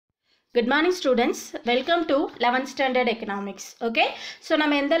Good morning students, welcome to 11th standard economics. Okay, so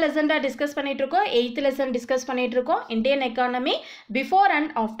நம்ம எந்த lesson da discuss பண்ணிட்டு இருக்கோம் 8th lesson discuss பண்ணிட்டு இருக்கோம் Indian economy before and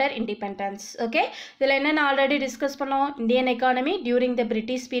after independence. Okay, இதல என்னென்ன already discuss பண்ணோம் Indian economy during the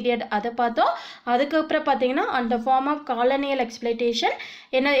British period அத பார்த்தோம். அதுக்கு அப்புறம் பாத்தீங்கன்னா on the form of colonial exploitation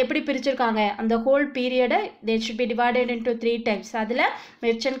என்ன எப்படி பிரிச்சிருக்காங்க அந்த whole period they should be divided into 3 types. அதுல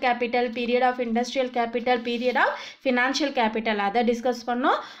merchant capital, period of industrial capital, period of financial capital அத discuss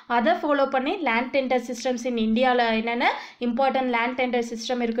பண்ணோம். அத follow பண்ணி land tender systems in India ல என்னென்ன important land tender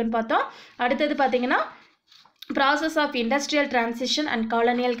system இருக்குன்னு பார்த்தோம். அடுத்தது பாத்தீங்கன்னா process of industrial transition and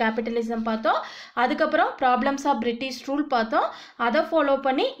colonial capitalism பார்த்தோம். அதுக்கப்புறம் problems of British rule பார்த்தோம். அதை follow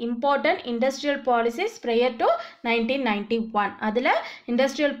பண்ணி important industrial policies prior to 1991. அதுல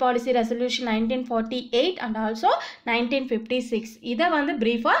industrial policy resolution 1948 and also 1956. இதை வந்து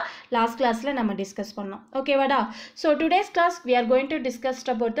brief-ஆ last classல நம்ம discuss பண்ணோம். Okay வாடா? So today's class we are going to discuss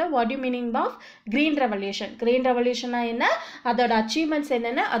about the what do you meaning of green revolution. Green revolution என்ன? அதோட achievements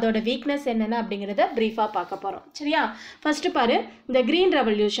என்னென்ன? அதோட weakness என்னென்ன அப்படிங்கறத brief-ஆ பார்க்க போறோம். சரியா first பாரு இந்த green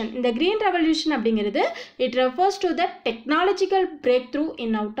revolution இந்த green revolution அப்படிங்கிறது it refers to the technological breakthrough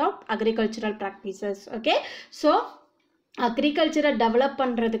in out of agricultural practices. Okay, so agriculture develop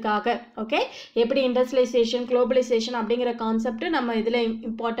பண்றதுக்காக ஓகே எப்படி industrialization globalization அப்படிங்கற கான்செப்ட் நம்ம இதுல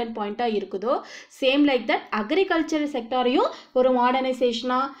இம்பார்ட்டன்ட் பாயிண்டா இருக்குதோ சேம் லைக் தட் அக்ரிகல்ச்சர் செக்டாரையும் ஒரு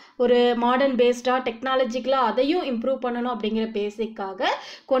மாடர்னைசேஷனா ஒரு மாடர்ன் பேஸ்டா டெக்னாலஜிக்கலா அதையும் இம்ப்ரூவ் பண்ணனும் அப்படிங்கற பேசிக்காக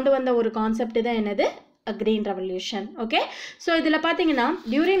கொண்டு வந்த ஒரு கான்செப்ட் தான் என்னது a green revolution. Okay, so idhula pathina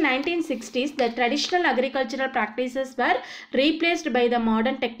during 1960s the traditional agricultural practices were replaced by the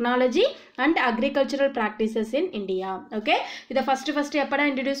modern technology and agricultural practices in India. Okay, idu first எப்படா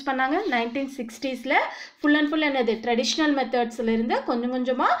introduce பண்ணாங்க 1960s ல full and full என்னது traditional methods ல இருந்து கொஞ்சம்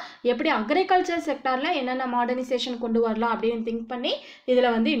கொஞ்சமா எப்படி agriculture sectorல என்னென்ன modernization கொண்டு வரலாம் அப்படினு think பண்ணி இதுல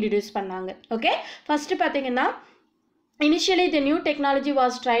வந்து introduce பண்ணாங்க. Okay, first பாத்தீங்கன்னா initially the new technology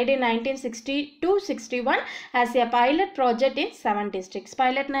was tried in 1960 to 61 as a pilot project in 7 districts.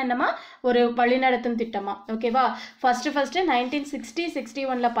 Pilot na என்னமா ஒரு வழிநடத்தும் திட்டமா ஓகேவா first 1960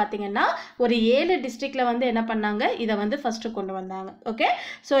 61 ல பாத்தீங்கன்னா ஒரு 7 டிஸ்ட்ரிக்ட்ல வந்து என்ன பண்ணாங்க இத வந்து first கொண்டு வந்தாங்க. ஓகே,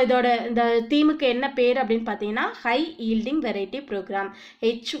 சோ இதோட இந்த தீமுக்கு என்ன பேர் அப்படினு பாத்தீங்கன்னா high yielding variety program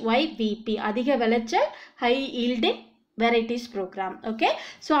HYVP அதிக விளைச்சல் high yielding varieties program. Okay,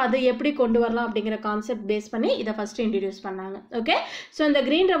 so அது எப்படி கொண்டு வரலாம் அப்படிங்கற கான்செப்ட் பேஸ் பண்ணி இத ஃபர்ஸ்ட் இன்ட்ரோ듀ஸ் பண்ணாங்க. Okay, so இந்த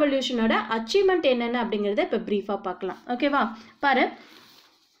green revolutionோட அச்சீவ்மென்ட் என்னென்ன அப்படிங்கறத இப்ப பிரீஃபா பார்க்கலாம். ஓகேவா பாரு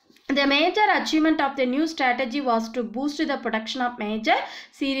The major achievement of the new strategy was to boost the production of major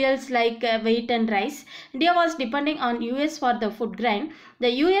cereals like wheat and rice. India was depending on US for the food grain.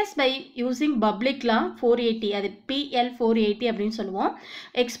 The US by using public law 480 அது PL 480 அப்படினு சொல்லுவோம்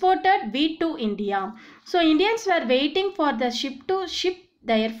exported wheat to India. So Indians were waiting for the ship to ship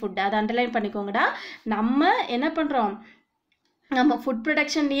their food. அதை underline பண்ணிக்கோங்கடா. நம்ம என்ன பண்றோம் நம்ம food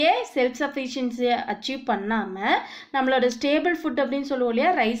ப்ரொடக்ஷன்லயே self சஃபிஷியன்சியை achieve பண்ணாமல் நம்மளோட ஸ்டேபிள் ஃபுட் அப்படின்னு சொல்லுவோம்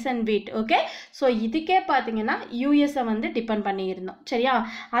இல்லையா ரைஸ் அண்ட் வீட். ஓகே, ஸோ இதுக்கே பார்த்தீங்கன்னா யூஎஸை வந்து டிபெண்ட் பண்ணியிருந்தோம். சரியா,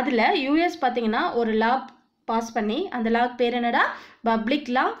 அதில் யூஎஸ் பார்த்தீங்கன்னா ஒரு லா பாஸ் பண்ணி அந்த லாக் பேர் என்னடா பப்ளிக்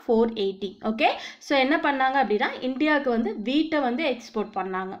லா 480. ஓகே, ஸோ என்ன பண்ணாங்க அப்படின்னா இந்தியாவுக்கு வந்து வீட்டை வந்து எக்ஸ்போர்ட்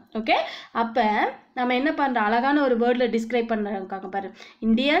பண்ணாங்க. ஓகே, அப்போ நம்ம என்ன பண்ணுறோம் அழகான ஒரு வேர்டில் டிஸ்கிரைப் பண்ணுறாங்க பாரு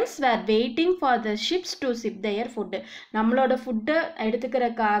Indians where waiting for the ships to ship their food. நம்மளோட ஃபுட்டை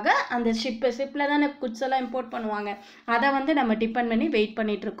எடுத்துக்கிறதுக்காக அந்த ஷிப்பில் தானே குட்ஸ் எல்லாம் இம்போர்ட் பண்ணுவாங்க அதை வந்து நம்ம டிபெண்ட் பண்ணி வெயிட்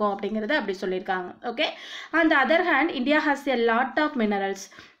பண்ணிட்டு இருக்கோம் அப்படிங்கிறத அப்படி சொல்லியிருக்காங்க. Okay, on the other hand India has a lot of minerals.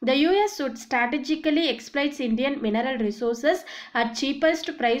 The US should strategically exploit Indian mineral resources at cheapest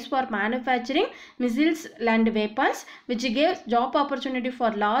price for manufacturing missiles and weapons, which gave job opportunity for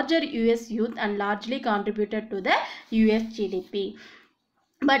larger US youth and largely contributed to the US GDP.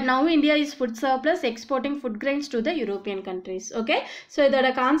 But now India is food surplus exporting food grains to the European countries. Okay, so இதோட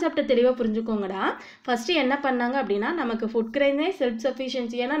concept தெளிவாக புரிஞ்சுக்கோங்கடா. First என்ன பண்ணாங்க அப்படின்னா நமக்கு food கிரெயினே self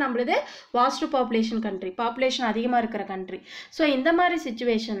sufficiency ஏன்னா நம்மளது vast population country population அதிகமாக இருக்கிற கண்ட்ரி. ஸோ இந்த மாதிரி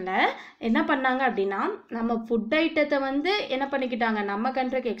சுச்சுவேஷனில் என்ன பண்ணாங்க அப்படின்னா நம்ம ஃபுட் ஐட்டத்தை வந்து என்ன பண்ணிக்கிட்டாங்க நம்ம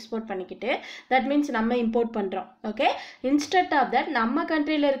கண்ட்ரிக்கு எக்ஸ்போர்ட் பண்ணிக்கிட்டு தட் மீன்ஸ் நம்ம இம்போர்ட் பண்ணுறோம். ஓகே, இன்ஸ்டெட் ஆஃப் தட் நம்ம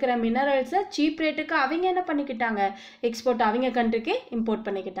கண்ட்ரியில் இருக்கிற மினரல்ஸை சீப் ரேட்டுக்கு அவங்க என்ன பண்ணிக்கிட்டாங்க எக்ஸ்போர்ட் அவங்க கண்ட்ரிக்கு இம்போர்ட்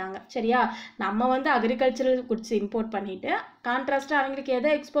பண்ணிக்கிட்டாங்க. சரியா, நம்ம வந்து அக்ரிகல்ச்சரல் குட்ஸ் இம்போர்ட் பண்ணிட்டு கான்ட்ராஸ்டா அவங்களுக்கு எதை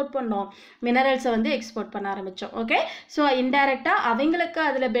எக்ஸ்போர்ட் பண்ணோம் மினரல்ஸை வந்து எக்ஸ்போர்ட் பண்ண ஆரம்பிச்சோம். ஓகே, ஸோ இன்டைரக்டா அவங்களுக்கு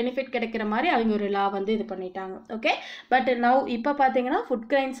அதுல பெனிஃபிட் கிடைக்கிற மாதிரி அவங்க ஒரு லா வந்து இது பண்ணிட்டாங்க. ஓகே, பட் நவ் இப்போ பார்த்தீங்கன்னா ஃபுட்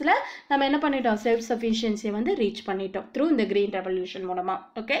கிரைன்ஸ்ல நம்ம என்ன பண்ணிட்டோம் செல்ஃப் சஃபிஷியன்சியை வந்து ரீச் பண்ணிட்டோம் த்ரூ இந்த கிரீன் ரெவல்யூஷன் மூலமா.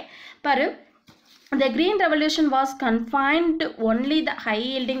 ஓகே பாரு The Green Revolution was confined to only the high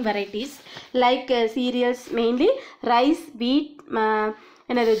yielding varieties like cereals, mainly rice, wheat,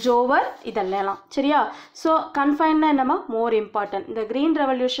 என்னது ஜோவர் இதெல்லாம் சரியா. ஸோ கன்ஃபைன்னா என்னமா மோர் இம்பார்ட்டன்ட். இந்த க்ரீன்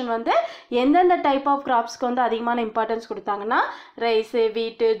ரெவல்யூஷன் வந்து எந்தெந்த டைப் ஆஃப் கிராப்ஸ்க்கு வந்து அதிகமான இம்பார்ட்டன்ஸ் கொடுத்தாங்கன்னா ரைஸு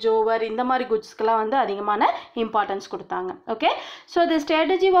வீட்டு ஜோவர் இந்த மாதிரி குட்ஸ்க்கெலாம் வந்து அதிகமான இம்பார்ட்டன்ஸ் கொடுத்தாங்க. Okay, so the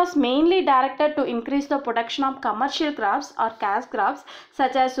strategy was mainly directed to increase the production of commercial graphs R cash graphs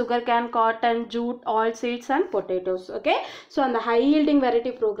such as sugar cane, cotton, jute, oil seeds and potatoes. Okay, so அந்த high yielding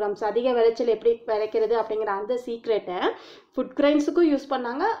variety programs அதிக விளைச்சல் எப்படி விளைக்கிறது அப்படிங்கிற அந்த சீக்ரெட்டை food கிரைன்ஸுக்கும் use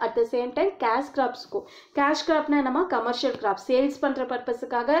பண்ணாங்க. At the same time cash கிராப்ஸுக்கும். Cash கிராப்னா என்னமா commercial graphs sales பண்ணுற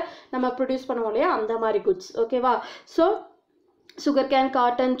பர்பஸுக்காக நம்ம ப்ரொடியூஸ் பண்ணுவோம் இல்லையா அந்த மாதிரி குட்ஸ். ஓகேவா, so sugar cane,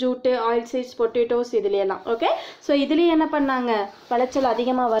 cotton, ஜூட்டு, oil seeds, potatoes இதுலையெல்லாம். Okay, so இதுலேயே என்ன பண்ணாங்க விளைச்சல்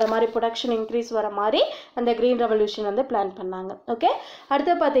அதிகமாக வர மாதிரி ப்ரொடக்ஷன் இன்க்ரீஸ் வர மாதிரி அந்த க்ரீன் ரெவல்யூஷன் வந்து பிளான் பண்ணாங்க. ஓகே,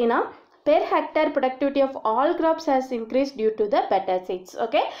 அடுத்து பார்த்தீங்கன்னா per hectare productivity of all crops has increased due to the better seeds.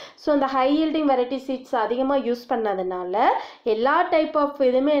 Okay, so the high yielding variety seeds அதிகமாக யூஸ் பண்ணதுனால எல்லா டைப் ஆஃப்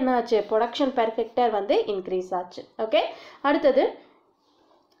இதுவுமே என்ன ஆச்சு ப்ரொடக்ஷன் per hectare வந்து இன்க்ரீஸ் ஆச்சு. ஓகே, அடுத்தது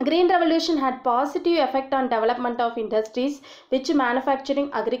Green Revolution had positive effect on development of industries which manufacturing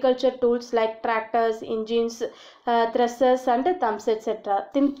agriculture tools like tractors, engines, threshers and thumbs etc.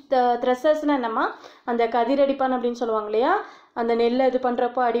 Threshers na என்னமா அந்த கதிரடிப்பான் அப்படின்னு சொல்லுவாங்க இல்லையா அந்த நெல்லை இது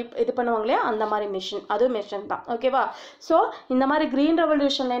பண்ணுறப்போ இது பண்ணுவாங்க இல்லையா அந்த மாதிரி மிஷின், அதுவும் மிஷின் தான். ஓகேவா, ஸோ இந்த மாதிரி க்ரீன்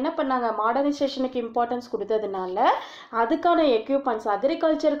ரெவல்யூஷனில் என்ன பண்ணாங்க மாடர்னைசேஷனுக்கு இம்பார்ட்டன்ஸ் கொடுத்ததுனால அதுக்கான எக்யூப்மெண்ட்ஸ்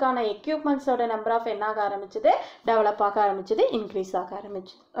அக்ரிகல்ச்சருக்கான எக்யூப்மெண்ட்ஸோட நம்பர் ஆஃப் என்ன ஆக ஆரம்பிச்சது டெவலப் ஆக ஆரம்பிச்சது இன்க்ரீஸ் ஆக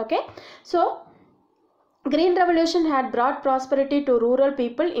ஆரம்பிச்சது. Okay, so Green Revolution had brought prosperity to rural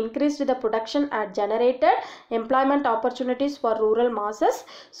people, increased the production and generated employment opportunities for rural masses.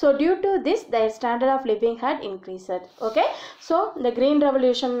 So due to this, their standard of living had increased. Okay, so the Green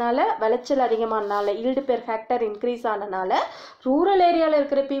Revolution நால விளைச்சல் அதிகமானனால yield per hectare increase ஆனனால rural ஏரியாவில்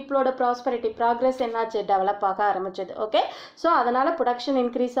இருக்கிற பீப்புளோட prosperity progress என்னாச்சு develop ஆக ஆரம்பிச்சது. Okay, so அதனால் production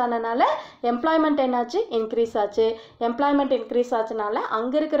increase ஆனனால employment என்னாச்சு இன்க்ரீஸ் ஆச்சு. எம்ப்ளாய்மெண்ட் இன்க்ரீஸ் ஆச்சுனால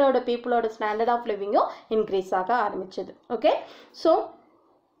அங்கே இருக்கிறோட பீப்புளோட ஸ்டாண்டர்ட் ஆஃப் லிவிங்கும் இன்க்ரீஸ் ஆக ஆரம்பிச்சது. Okay, so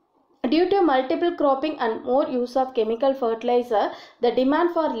due to multiple cropping and more use of chemical fertilizer, the demand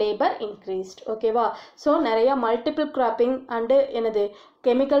for labor increased. Okay va, so நிறைய multiple cropping and என்னது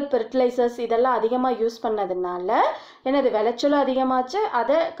chemical fertilisers இதெல்லாம் அதிகமாக use பண்ணதுனால என்னது விளைச்சலும் அதிகமாச்சு,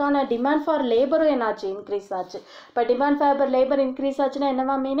 அதுக்கான டிமாண்ட் ஃபார் லேபரும் என்னாச்சு இன்க்ரீஸ் ஆச்சு. இப்போ டிமாண்ட் ஃபார் லேபர் இன்க்ரீஸ் ஆச்சுன்னா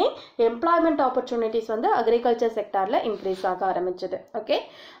என்னவா மீனிங் எம்ப்ளாய்மெண்ட் ஆப்பர்ச்சுனிட்டிஸ் வந்து அக்ரிகல்ச்சர் செக்டாரில் இன்க்ரீஸ் ஆக ஆரம்பிச்சது. ஓகே,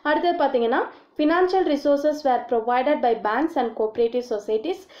 அடுத்தது பார்த்தீங்கன்னா financial resources were provided by banks and cooperative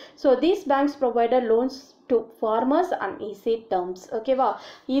societies. So these banks provided loans to farmers on easy terms. ஓகேவா,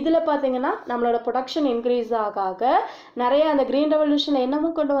 இதில் பார்த்தீங்கன்னா நம்மளோட ப்ரொடக்ஷன் இன்க்ரீஸ் ஆக நிறைய அந்த க்ரீன் ரெவல்யூஷனில்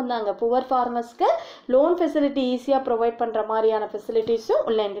என்னமும் கொண்டு வந்தாங்க புவர் ஃபார்மர்ஸ்க்கு லோன் ஃபெசிலிட்டி ஈஸியாக ப்ரொவைட் பண்ணுற மாதிரியான ஃபெசிலிட்டிஸும்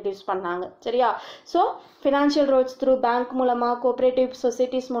உள்ளே இன்ட்ரடியூஸ் பண்ணாங்க. சரியா, so financial roads through bank மூலமாக கோஆப்ரேட்டிவ்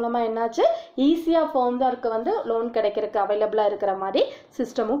சொசைட்டிஸ் மூலமாக என்னாச்சு ஈஸியாக ஃபார்மருக்கு வந்து லோன் கிடைக்கிறதுக்கு அவைலபிளாக இருக்கிற மாதிரி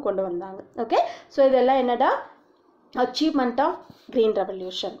சிஸ்டமும் கொண்டு வந்தாங்க. ஓகே, ஸோ இதெல்லாம் என்னடா achievement of Green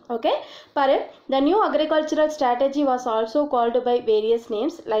Revolution. Okay, but the new agricultural strategy was also called by various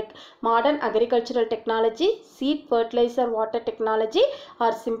names like modern agricultural technology, seed fertilizer water technology,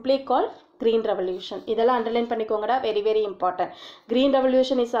 or simply called Green Revolution. இதெல்லாம் underline பண்ணிக்கோங்கடா, very very important. Green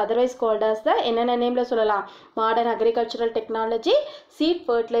Revolution is otherwise called as the என்னென்ன நேமில் சொல்லலாம் modern agricultural technology, seat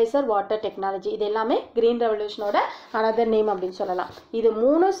fertiliser, water technology, இது எல்லாமே green ரெவல்யூஷனோட another name அப்படின்னு சொல்லலாம். இது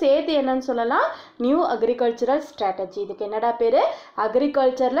மூணும் சேர்த்து என்னன்னு சொல்லலாம் நியூ அக்ரிகல்ச்சரல் ஸ்ட்ராட்டஜி. இதுக்கு என்னடா பேர்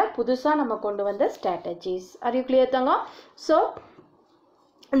அக்ரிகல்ச்சரில் புதுசாக நம்ம கொண்டு வந்த ஸ்ட்ராட்டஜிஸ். ஆர் யூ கிளியர் தாங்க? ஸோ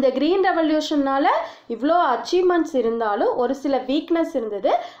இந்த க்ரீன் ரெவல்யூஷனால் இவ்வளோ அச்சீவ்மெண்ட்ஸ் இருந்தாலும் ஒரு சில வீக்னஸ்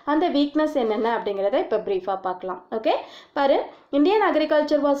இருந்தது. அந்த வீக்னஸ் என்னென்ன அப்படிங்கிறத இப்போ ப்ரீஃபாக பார்க்கலாம். ஓகே, பாரு Indian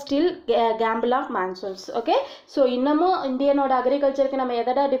agriculture was still Gamble of monsoons. Okay, so இன்னமும் இந்தியனோட அக்ரிகல்ச்சருக்கு நம்ம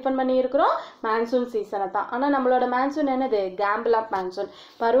எதடா டிபெண்ட் பண்ணியிருக்கிறோம் மான்சூன் சீசனை தான். ஆனால் நம்மளோட மான்சூன் என்னது கேம்பிள் ஆஃப் மான்சூன்.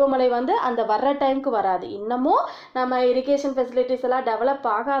 பருவமழை வந்து அந்த வர்ற டைமுக்கு வராது. இன்னமும் நம்ம இரிகேஷன் ஃபெசிலிட்டிஸ் எல்லாம் டெவலப்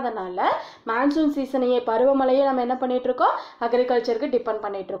ஆகாதனால மான்சூன் சீசனையே பருவமழையே நம்ம என்ன பண்ணிகிட்ருக்கோம் அக்ரிகல்ச்சருக்கு டிபெண்ட்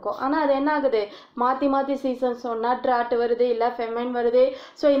பண்ணி இருக்கோம். ஆனால் அது என்ன ஆகுது மாற்றி மாற்றி சீசன்ஸ் ஒன்றா ட்ராட் வருது இல்லை ஃபெமைன் வருது.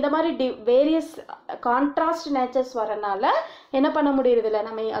 ஸோ இந்த மாதிரி வேரியஸ் கான்ட்ராஸ்ட் நேச்சர்ஸ் வரனால என்ன பண்ண முடியறது இல்லை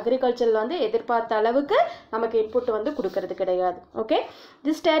நம்ம அக்ரிகல்ச்சரில் வந்து எதிர்பார்த்த அளவுக்கு நமக்கு இன்புட் வந்து கொடுக்கறது கிடையாது. Okay,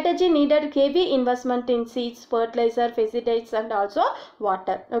 the strategy needed heavy investment in seeds, fertiliser, pesticides and also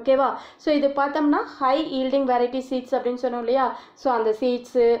water. ஓகேவா, ஸோ இது பார்த்தோம்னா ஹை ஈல்டிங் வெரைட்டி சீட்ஸ் அப்படின்னு சொன்னோம் இல்லையா. ஸோ அந்த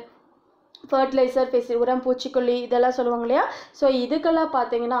சீட்ஸு ஃபர்டிலைசர் உரம் பூச்சிக்கொல்லி இதெல்லாம் சொல்லுவாங்க இல்லையா. ஸோ இதுக்கெல்லாம்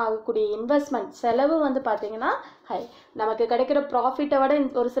பார்த்தீங்கன்னா ஆகக்கூடிய இன்வெஸ்ட்மெண்ட் செலவு வந்து பார்த்தீங்கன்னா ஹை. நமக்கு கிடைக்கிற ப்ராஃபிட்டை விட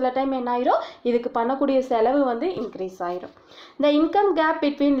ஒரு சில டைம் என்ன ஆயிரும், இதுக்கு பண்ணக்கூடிய செலவு வந்து இன்க்ரீஸ் ஆயிரும். The income gap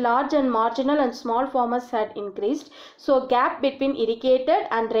between large and marginal and small farmers had increased. So gap between irrigated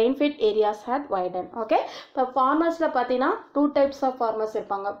and rain-fed areas had widened. Okay. இப்போ farmersல பார்த்தீங்கன்னா 2 types of farmers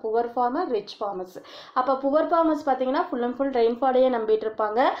இருப்பாங்க. Poor farmer, rich farmers. அப்போ poor farmers பார்த்தீங்கன்னா full and full rainfall-ஐயே நம்பிட்டு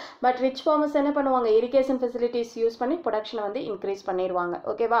இருப்பாங்க. But rich farmers என்ன பண்ணுவாங்க, irrigation facilities use பண்ணி ப்ரொடக்ஷனை வந்து இன்க்ரீஸ் பண்ணிடுவாங்க.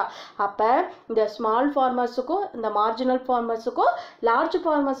 ஓகேவா. அப்போ இந்த ஸ்மால் ஃபார்மர்ஸுக்கும் இந்த மார்ஜினல் ஃபார்மர்ஸுக்கும் லார்ஜ்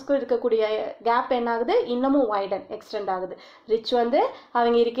ஃபார்மர்ஸுக்கும் இருக்கக்கூடிய கேப் என்ன ஆகுது, இன்னமும் வைடன் எக்ஸ்டெண்ட் ஆகுது. ரிச் வந்து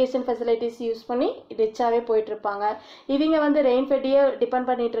அவங்க இரிகேஷன் ஃபெசிலிட்டிஸ் யூஸ் பண்ணி ரிச்சாகவே போயிட்டு இருப்பாங்க. இவங்க வந்து ரெயின் ஃபெட்டையே டிபெண்ட்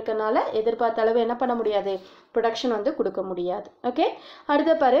பண்ணிட்டு இருக்கனால எதிர்பார்த்த அளவு என்ன பண்ண முடியாது, ப்ரொடக்ஷன் வந்து கொடுக்க முடியாது. ஓகே.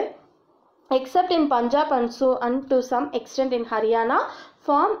 அடுத்த பாரு, except in Punjab and to some extent in Haryana,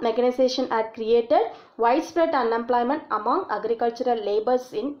 farm mechanization had created widespread unemployment among agricultural laborers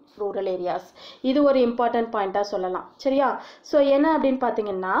in rural areas. இது ஒரு இம்பார்ட்டன்ட் பாயிண்டாக சொல்லலாம். சரியா. ஸோ என்ன அப்படின்னு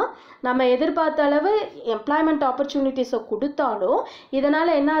பார்த்தீங்கன்னா, நம்ம எதிர்பார்த்த அளவு எம்ப்ளாய்மெண்ட் ஆப்பர்ச்சுனிட்டிஸை கொடுத்தாலும்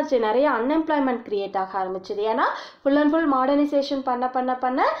இதனால் என்ன ஆச்சு, நிறைய அன்எம்ப்ளாய்மெண்ட் க்ரியேட் ஆக ஆரம்பிச்சுது. ஏன்னா ஃபுல் அண்ட் ஃபுல் மாடர்னைசேஷன்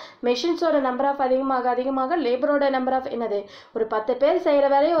பண்ண மெஷின்ஸோட நம்பர் ஆஃப் அதிகமாக லேபரோட நம்பர் ஆஃப் என்னது, ஒரு 10 பேர் செய்கிற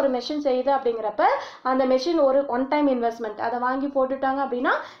வேலையை ஒரு மெஷின் செய்யுது அப்படிங்கிறப்ப அந்த மெஷின் ஒரு ஒன் டைம் இன்வெஸ்ட்மெண்ட், அதை வாங்கி போட்டுட்டாங்க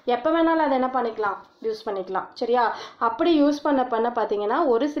அப்படின்னா எப்போ வேணாலும் அதை என்ன பண்ணிக்கலாம், யூஸ் பண்ணிக்கலாம். சரியா. அப்படி யூஸ் பண்ண பார்த்தீங்கன்னா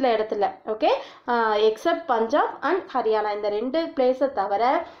ஒரு சில இடத்துல okay, accept Punjab and Haryana இந்த 2 பிளேஸை தவிர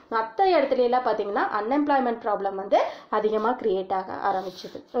மற்ற இடத்துல எல்லாம் பார்த்தீங்கன்னா அன்எம்ப்ளாய்மெண்ட் ப்ராப்ளம் வந்து அதிகமாக கிரியேட் ஆக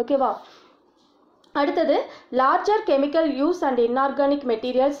ஆரம்பிச்சுது. ஓகேவா. அடுத்தது, larger chemical use and inorganic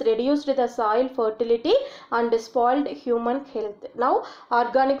materials reduced the soil fertility and spoilt human health. Now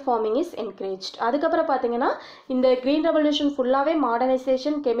organic farming is encouraged. அதுக்கப்புறம் பார்த்தீங்கன்னா இந்த க்ரீன் ரெவல்யூஷன் ஃபுல்லாகவே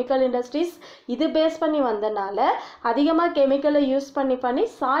மாடர்னைசேஷன், கெமிக்கல் இண்டஸ்ட்ரீஸ் இது பேஸ் பண்ணி வந்தனால அதிகமாக கெமிக்கலை யூஸ் பண்ணி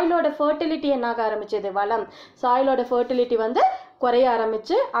சாயிலோட ஃபர்டிலிட்டி என்னாக ஆரம்பிச்சது, வளம், சாயிலோட ஃபர்டிலிட்டி வந்து குறைய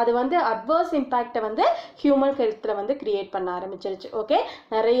ஆரம்பிச்சு அது வந்து அட்வர்ஸ் இம்பேக்டை வந்து ஹியூமன் ஹெல்த்தில் வந்து கிரியேட் பண்ண ஆரம்பிச்சிருச்சு. ஓகே.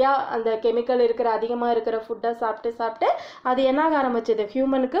 நிறையா அந்த கெமிக்கல் அதிகமாக இருக்கிற ஃபுட்டை சாப்பிட்டு அது என்னாக ஆரம்பிச்சது,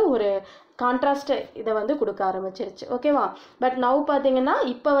 ஹியூமனுக்கு ஒரு கான்ட்ராஸ்ட் இதை வந்து கொடுக்க ஆரம்பிச்சிருச்சு. ஓகேவா. பட் நவ் பார்த்தீங்கன்னா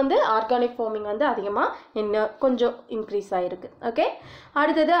இப்போ வந்து ஆர்கானிக் ஃபார்மிங் வந்து அதிகமாக இன்னும் கொஞ்சம் இன்க்ரீஸ் ஆகிருக்கு. ஓகே.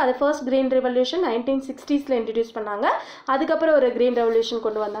 அடுத்தது அது first green revolution 1960s introduce பண்ணாங்க. அதுக்கப்புறம் ஒரு க்ரீன் ரெவல்யூஷன்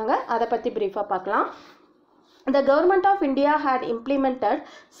கொண்டு வந்தாங்க. அதை பற்றி ப்ரீஃபாக பார்க்கலாம். The government of India had implemented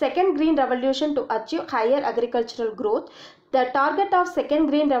second green revolution to achieve higher agricultural growth. The target of second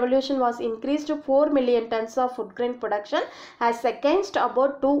green revolution was increased to 4 million tons of food grain production as against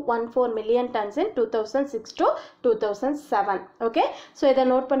about 214 million tons in 2006 to 2007. Okay. So இதை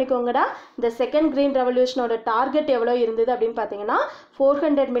note பண்ணிக்கோங்கடா. இந்த second green ரெவல்யூஷனோட target எவ்வளோ இருந்தது அப்படின்னு பார்த்தீங்கன்னா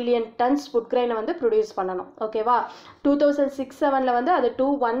 400 million tons food கிரெயினை வந்து produce பண்ணணும். ஓகேவா. 2006-07 வந்து அது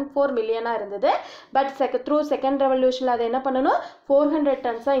 214 மில்லியனாக இருந்தது. பட் த்ரூ செகண்ட் ரெவல்யூஷனில் அதை என்ன பண்ணணும், 400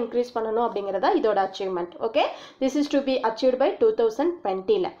 tons இன்க்ரீஸ் பண்ணணும் அப்படிங்கிறதா இதோட achievement. Okay. This is to be achieved by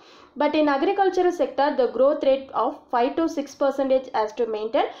 2020. But in agricultural sector, the growth rate of 5 to 6% has to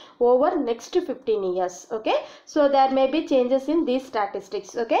maintain over next 15 years. Okay. So there may be changes in these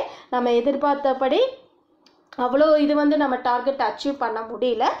statistics. Okay. நம்ம எதிர்பார்த்தபடி அவ்வளோ இது வந்து நம்ம target achieve பண்ண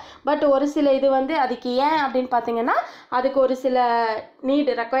முடியல. But ஒரு சில இது வந்து அதுக்கு ஏன் அப்படின்னு பார்த்தீங்கன்னா அதுக்கு ஒரு சில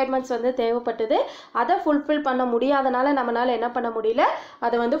ரெக்குயர்மெண்ட்ஸ் வந்து தேவைப்பட்டது. அதை ஃபுல்ஃபில் பண்ண முடியாதனால நம்மளால் என்ன பண்ண முடியல,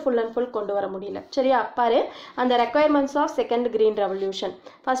 அதை வந்து ஃபுல் அண்ட் ஃபுல் கொண்டு வர முடியல. சரியா. அப்பாரு அந்த requirements of second green revolution.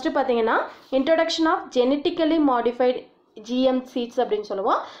 First பார்த்தீங்கன்னா introduction of genetically modified GM seeds அப்படின்னு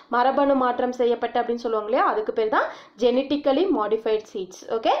சொல்லுவோம். மரபணு மாற்றம் செய்யப்பட்ட அப்படின்னு சொல்லுவாங்க இல்லையா, அதுக்கு பேர் தான் genetically modified seeds.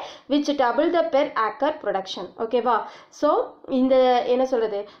 Okay. Which double the per acre production. ஓகேவா. ஸோ இந்த என்ன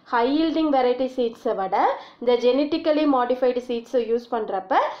சொல்கிறது, ஹை யீல்டிங் வெரைட்டி சீட்ஸை விட இந்த ஜெனட்டிக்கலி மாடிஃபைடு சீட்ஸை யூஸ்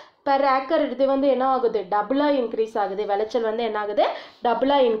பண்ணுறப்ப பெர் ஏக்கர் இது வந்து என்ன ஆகுது, டபுளாக இன்க்ரீஸ் ஆகுது, விளைச்சல் வந்து என்ன ஆகுது,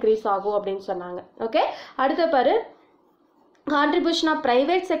 டபுளாக இன்க்ரீஸ் ஆகும் அப்படின்னு சொன்னாங்க. ஓகே. அடுத்த பாரு, contribution of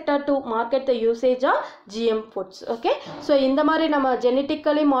private sector to market the usage of GM foods. Okay. So இந்த மாதிரி நம்ம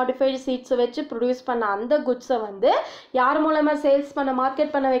genetically modified seeds வச்சு ப்ரொடியூஸ் பண்ண அந்த குட்ஸை வந்து யார் மூலமாக சேல்ஸ் பண்ண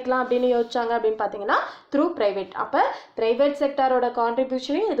மார்க்கெட் பண்ண வைக்கலாம் அப்படின்னு யோசிச்சாங்க அப்படின்னு பார்த்தீங்கன்னா த்ரூ ப்ரைவேட். அப்போ ப்ரைவேட் செக்டாரோட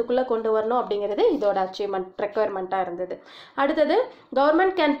கான்ட்ரிபியூஷனையும் இதுக்குள்ளே கொண்டு வரணும் அப்படிங்கிறது இதோட அச்சீவ்மெண்ட் ரெக்குயர்மெண்ட்டாக இருந்தது. அடுத்தது,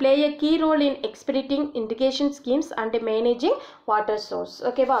 government can play a key role in எக்ஸ்பெடிட்டிங் irrigation schemes and managing water source.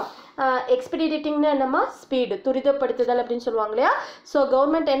 ஓகேவா. எக்ஸ்பெடிட்டிங்னு என்னமா, ஸ்பீடு, துரிதப்படுத்துதல் அப்படின்னு சொல்லுவாங்க இல்லையா. ஸோ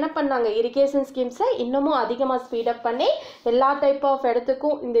கவர்மெண்ட் என்ன பண்ணாங்க, இரிகேஷன் ஸ்கீம்ஸை இன்னமும் அதிகமாக ஸ்பீடப் பண்ணி எல்லா டைப் ஆஃப்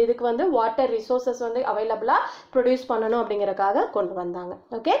இடத்துக்கும் இந்த இதுக்கு வந்து வாட்டர் ரிசோர்ஸஸ் வந்து அவைலபிளாக ப்ரொடியூஸ் பண்ணணும் அப்படிங்கிறதுக்காக கொண்டு வந்தாங்க.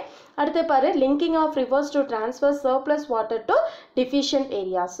 ஓகே. அடுத்து பாரு, linking of reverse to transfer surplus water to deficient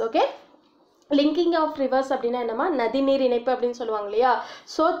areas. Okay. Linking of reverse அப்படின்னா என்னமா நதிநீர் இணைப்பு அப்படின்னு சொல்லுவாங்க இல்லையா.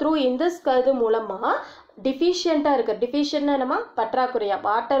 ஸோ த்ரூ இந்த இது மூலமாக டிஃபிஷியண்ட்டாக இருக்கிற டிஃபிஷியன்ட்னா என்னமா பற்றாக்குறையா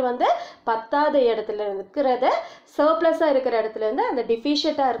வாட்டர் வந்து பத்தாத இடத்துல இருக்கிறத சர்ப்ளஸாக இருக்கிற இடத்துலேருந்து அந்த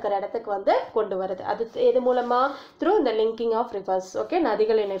டிஃபிஷியண்ட்டாக இருக்கிற இடத்துக்கு வந்து கொண்டு வருது. அது எது மூலமாக த்ரூ இந்த லிங்கிங் ஆஃப் ரிவர்ஸ். ஓகே,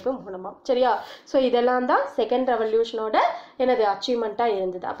 நதிகள் இணைப்பு மூலமாக. சரியா. ஸோ இதெல்லாம் தான் செகண்ட் ரெவல்யூஷனோட எனது அச்சீவ்மெண்ட்டாக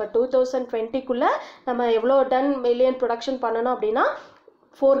இருந்தது. அப்போ 2020க்குள்ளே நம்ம எவ்வளோ டன் மில்லியன் ப்ரொடக்ஷன் பண்ணணும் அப்படின்னா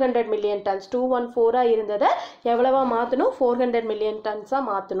 400 மில்லியன் டன்ஸ். 214 இருந்ததை எவ்வளவா மாற்றணும், 400 மில்லியன் டன்ஸாக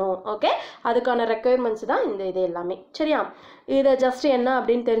மாற்றணும். ஓகே, அதுக்கான ரெக்குயர்மெண்ட்ஸ் தான் இந்த இது எல்லாமே. சரியா. இதை ஜஸ்ட் என்ன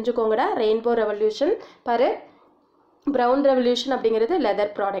அப்படின்னு தெரிஞ்சுக்கோங்கடா. ரெயின்போ ரெவல்யூஷன் பாரு, ப்ரௌன் ரெவல்யூஷன் அப்படிங்கிறது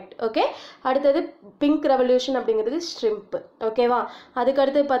லெதர் ப்ராடக்ட். ஓகே, அடுத்தது பிங்க் ரெவல்யூஷன் அப்படிங்கிறது ஷ்ரிம்ப். ஓகேவா. அதுக்கு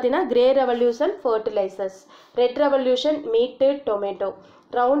அடுத்து பார்த்தீங்கன்னா grey revolution fertilisers, red revolution மீட்டு டொமேட்டோ,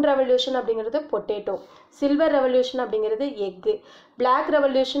 ரவுண்ட் ரெவல்யூஷன் அப்படிங்கிறது பொட்டேட்டோ, சில்வர் ரெவல்யூஷன் அப்படிங்கிறது எக்கு, பிளாக்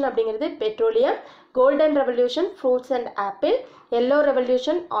ரெவல்யூஷன் அப்படிங்கிறது petroleum, golden revolution fruits and apple, yellow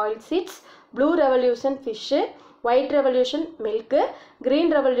revolution oil seeds, blue revolution fish, white revolution milk,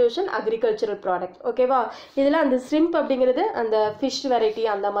 green revolution agricultural product. ஓகேவா. இதில் அந்த shrimp அப்படிங்கிறது அந்த fish variety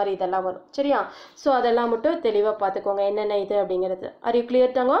அந்த மாதிரி இதெல்லாம் வரும். சரியா. ஸோ அதெல்லாம் மட்டும் தெளிவாக பார்த்துக்கோங்க என்னென்ன இது அப்படிங்கிறது. ஆர் யூ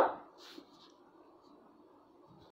கிளியர் தாங்க?